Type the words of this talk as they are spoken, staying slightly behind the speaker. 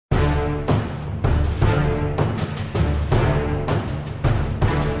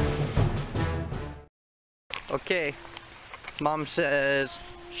Okay, Mom says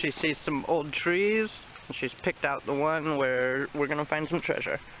she sees some old trees and she's picked out the one where we're gonna find some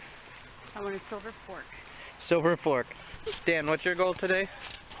treasure. I want a silver fork. Silver fork. Dan, what's your goal today?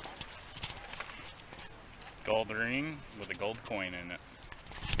 Gold ring with a gold coin in it.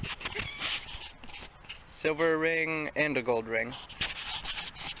 Silver ring and a gold ring.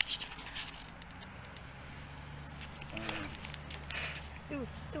 Ooh,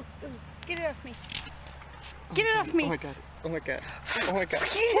 ooh, ooh. Get it off me. Get it off me. Oh my god. Oh my god. Oh my god.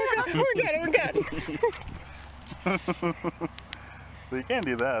 Get it off me. Oh my god. Oh my god. Well, you can't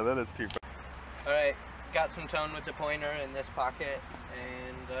do that. That is too far. Alright, got some tone with the pointer in this pocket,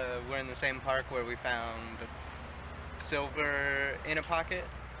 and we're in the same park where we found silver in a pocket.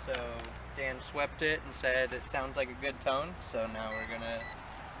 So Dan swept it and said it sounds like a good tone, so now we're gonna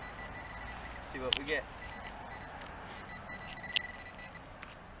see what we get.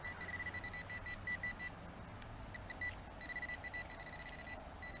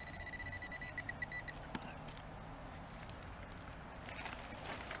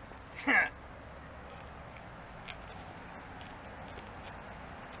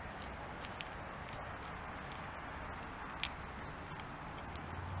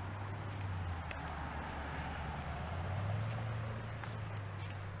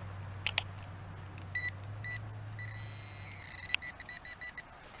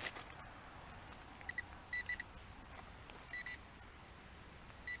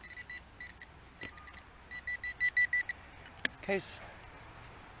 Case.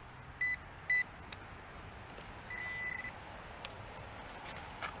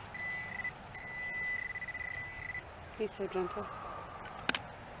 He's so gentle.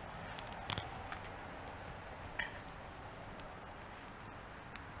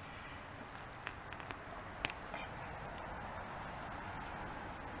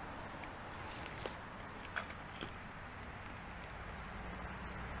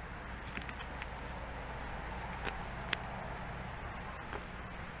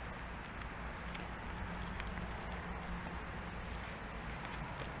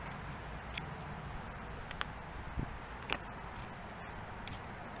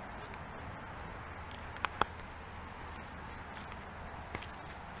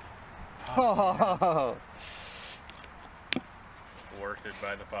 Oh, Worth it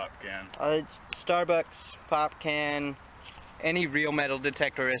by the pop can. Starbucks pop can. Any real metal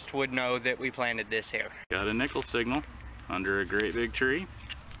detectorist would know that we planted this here. Got a nickel signal under a great big tree.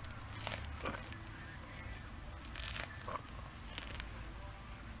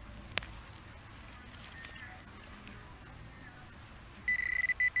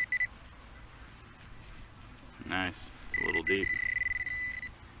 Nice. It's a little deep.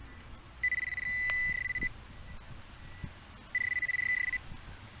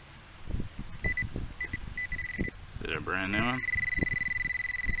 Is it a brand new one?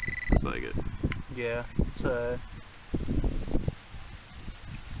 Looks like it. Yeah, it's a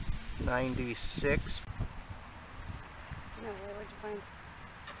 96. No, what'd you find?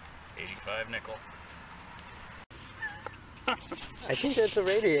 85 nickel. I think that's a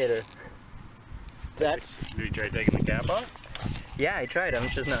radiator. That's... Did you try taking the cap off? Yeah, I tried. I'm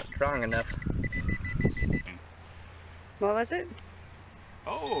just not strong enough. What was it?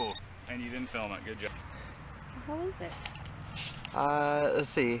 Oh! And you didn't film it. Good job. What was it? Let's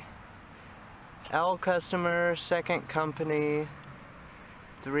see. L customer, second company,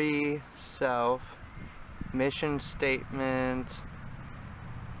 3 self, mission statement,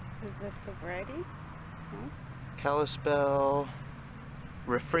 Is this sobriety? No? Kalispell,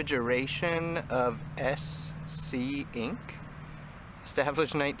 refrigeration of SC Inc.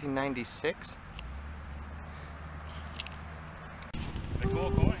 Established 1996. A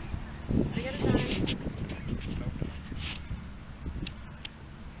cool coin. I got a dime.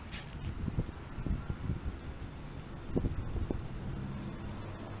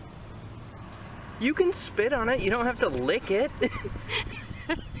 You can spit on it, you don't have to lick it.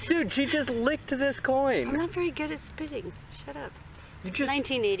 Dude, she just licked this I'm coin. not very good at spitting. Shut up. You just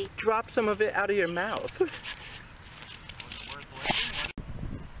 1980. drop some of it out of your mouth.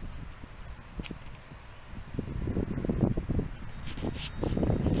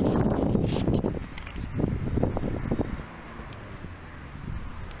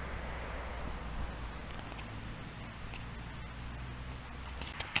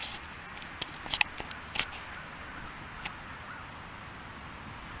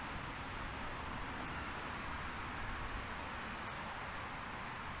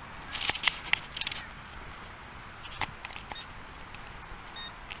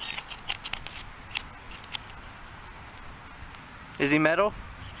 Is he metal?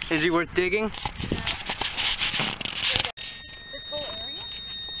 Is he worth digging?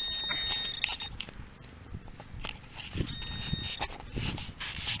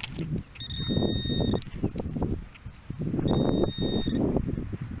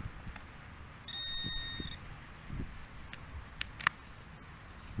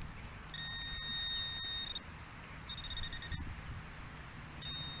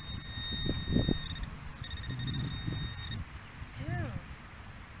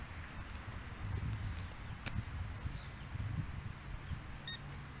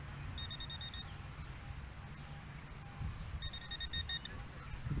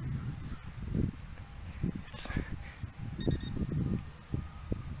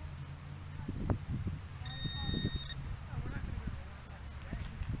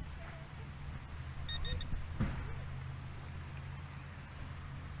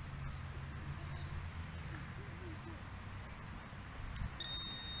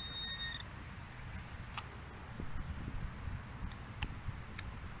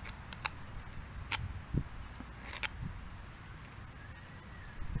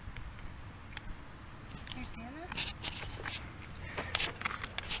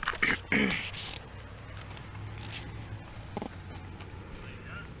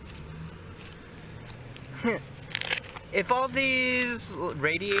 If all these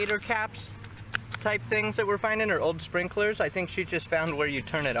radiator caps type things that we're finding are old sprinklers, I think she just found where you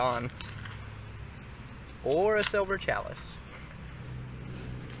turn it on. Or a silver chalice.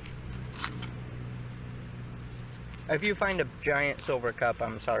 If you find a giant silver cup,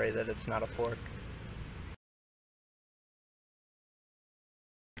 I'm sorry that it's not a fork.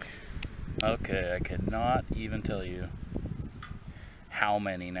 Okay, I could not even tell you how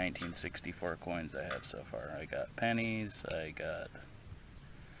many 1964 coins I have so far. I got pennies, I got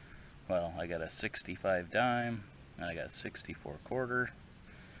a 65 dime, and I got 64 quarter,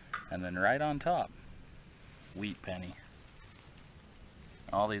 and then right on top, wheat penny.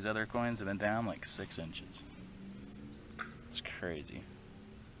 All these other coins have been down like 6 inches. It's crazy.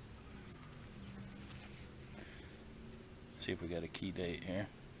 Let's see if we got a key date here.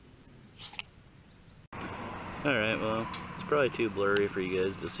 Alright, well, it's probably too blurry for you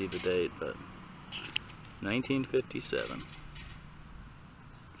guys to see the date, but 1957.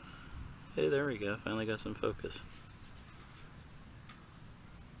 Hey, there we go. Finally got some focus.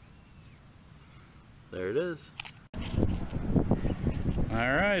 There it is.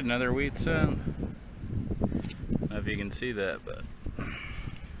 Alright, another wheat cent. I don't know if you can see that, but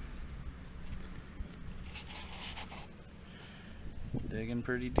digging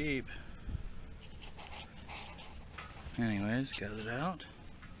pretty deep. Anyways, got it out.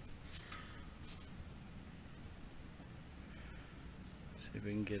 See if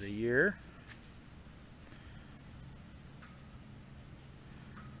we can get a year.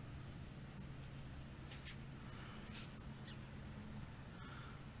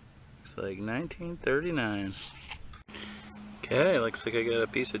 Looks like 1939. Okay, looks like I got a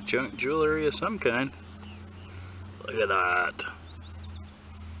piece of junk jewelry of some kind. Look at that.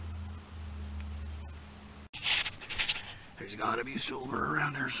 There's gotta be silver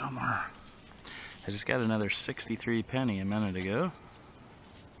around here somewhere. I just got another 63 penny a minute ago.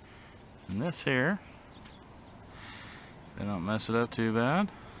 And this here, they don't mess it up too bad,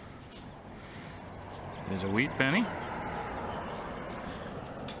 is a wheat penny.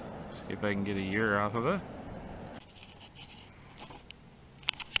 See if I can get a year off of it.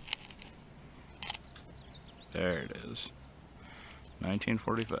 There it is.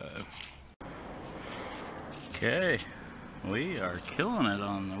 1945. Okay. We are killing it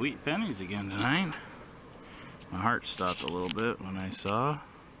on the wheat pennies again tonight. My heart stopped a little bit when I saw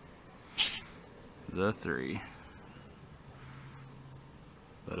the 3.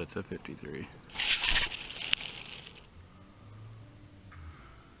 But it's a 53.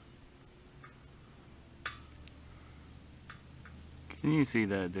 Can you see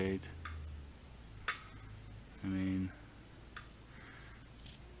that date? I mean,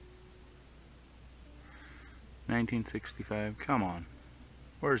 1965, come on.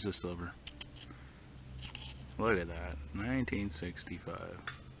 Where's the silver? Look at that, 1965.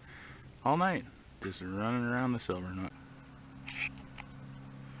 All night, just running around the silver nut.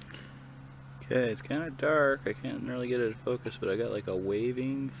 Okay, it's kind of dark. I can't really get it to focus, but I got like a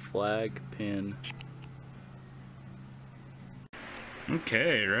waving flag pin.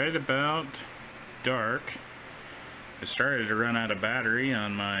 Okay, right about dark, I started to run out of battery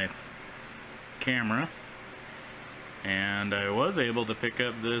on my camera. And I was able to pick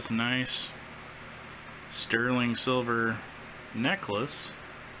up this nice sterling silver necklace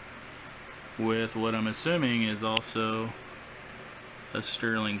with what I'm assuming is also a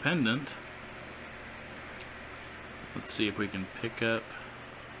sterling pendant. Let's see if we can pick up.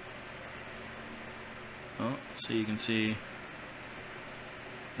 Oh, so you can see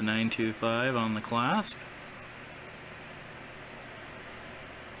the 925 on the clasp.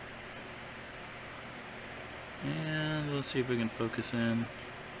 And let's see if we can focus in.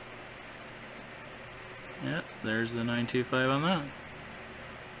 Yep, there's the 925 on that.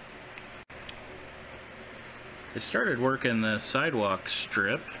 I started working the sidewalk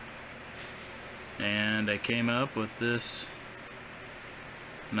strip, and I came up with this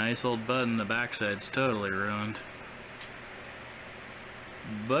nice old button. The backside's totally ruined,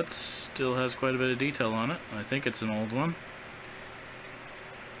 but still has quite a bit of detail on it. I think it's an old one.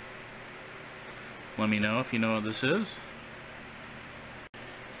 Let me know if you know what this is.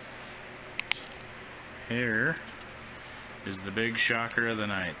 Here is the big shocker of the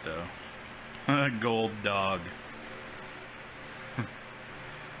night, though. A gold dog.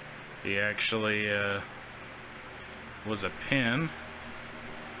 He actually was a pin,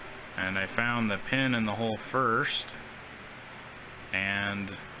 and I found the pin in the hole first, and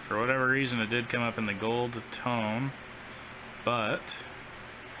for whatever reason it did come up in the gold tone, but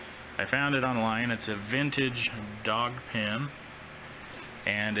I found it online. It's a vintage dog pin,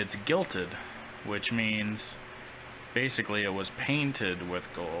 and it's gilded, which means basically it was painted with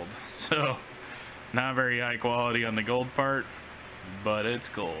gold. So not very high quality on the gold part, but it's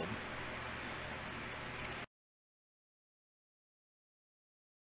gold.